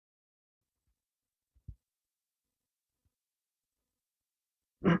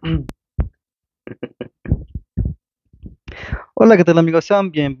Hola, ¿qué tal amigos? Sean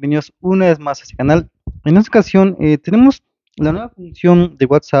bienvenidos una vez más a este canal. En esta ocasión tenemos la nueva función de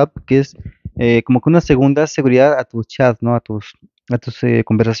WhatsApp que es como que una segunda seguridad a tus chats, ¿no? A tus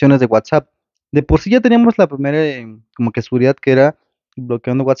conversaciones de WhatsApp. De por sí ya teníamos la primera como que seguridad que era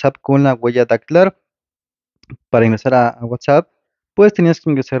bloqueando WhatsApp con la huella dactilar. Para ingresar a WhatsApp, pues tenías que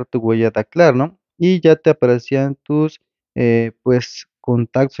ingresar tu huella dactilar, ¿no? Y ya te aparecían tus, pues,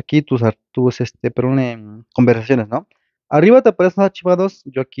 contactos aquí, perdón, conversaciones, ¿no? Arriba te aparecen los archivados,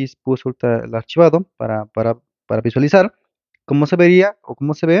 yo aquí puse ahorita el archivado para visualizar cómo se vería o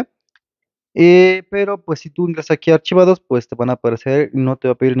cómo se ve, pero pues si tú ingresas aquí a archivados, pues te van a aparecer y no te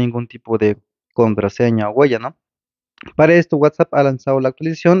va a pedir ningún tipo de contraseña o huella, ¿no? Para esto, WhatsApp ha lanzado la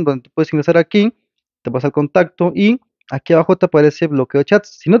actualización donde tú puedes ingresar aquí, te vas al contacto y aquí abajo te aparece bloqueo de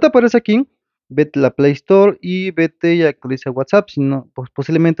chats. Si no te aparece aquí, vete a la Play Store y vete y actualiza WhatsApp. Si no, pues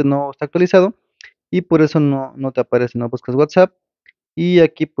posiblemente no está actualizado y por eso no te aparece, no buscas WhatsApp y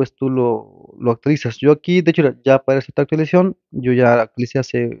aquí pues tú lo actualizas. Yo aquí, de hecho, ya aparece esta actualización, yo ya la actualicé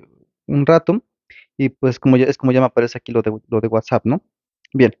hace un rato y pues como ya me aparece aquí lo de WhatsApp, ¿no?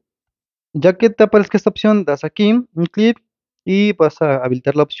 Bien. Ya que te aparezca esta opción, das aquí un clic y vas a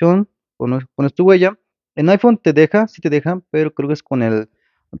habilitar la opción, pones tu huella. En iPhone te deja, sí te deja, pero creo que es con el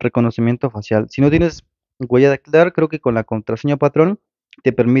reconocimiento facial. Si no tienes huella dactilar, creo que con la contraseña patrón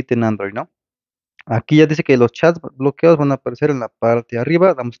te permite en Android, ¿no? Aquí ya dice que los chats bloqueados van a aparecer en la parte de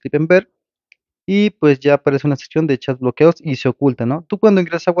arriba, damos clic en ver y pues ya aparece una sección de chats bloqueados y se oculta, ¿no? Tú cuando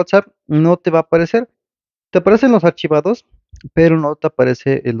ingresas a WhatsApp no te va a aparecer, te aparecen los archivados, pero no te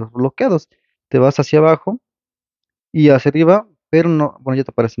aparece en los bloqueados. Te vas hacia abajo y hacia arriba, pero no, bueno, ya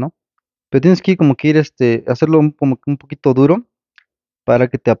te aparece, ¿no? Pero tienes que como que ir, hacerlo como que un poquito duro para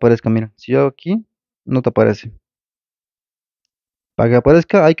que te aparezca. Mira, si yo aquí no te aparece. Para que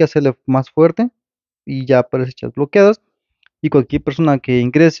aparezca hay que hacerle más fuerte y ya aparece chats bloqueados. Y cualquier persona que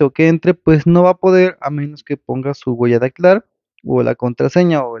ingrese o que entre, pues no va a poder a menos que ponga su huella dactilar o la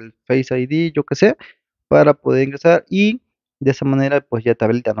contraseña o el Face ID, yo qué sé, para poder ingresar y de esa manera pues ya te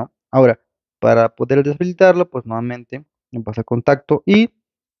habilita, ¿no? Ahora, para poder deshabilitarlo, pues nuevamente vas a contacto y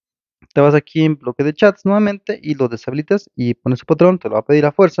te vas aquí en bloque de chats nuevamente y lo deshabilitas y pones su patrón, te lo va a pedir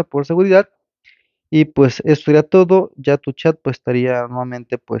a fuerza por seguridad y pues esto sería todo, ya tu chat pues estaría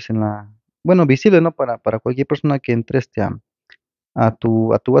nuevamente pues bueno, visible, ¿no? Para cualquier persona que entre a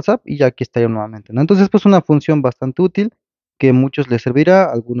tu WhatsApp y ya aquí estaría nuevamente, ¿no? Entonces pues una función bastante útil que a muchos les servirá,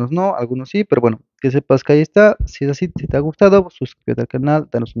 a algunos no, a algunos sí, pero bueno, que sepas que ahí está, si es así, si te ha gustado, pues suscríbete al canal,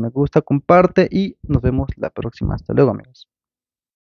 danos un me gusta, comparte y nos vemos la próxima. Hasta luego, amigos.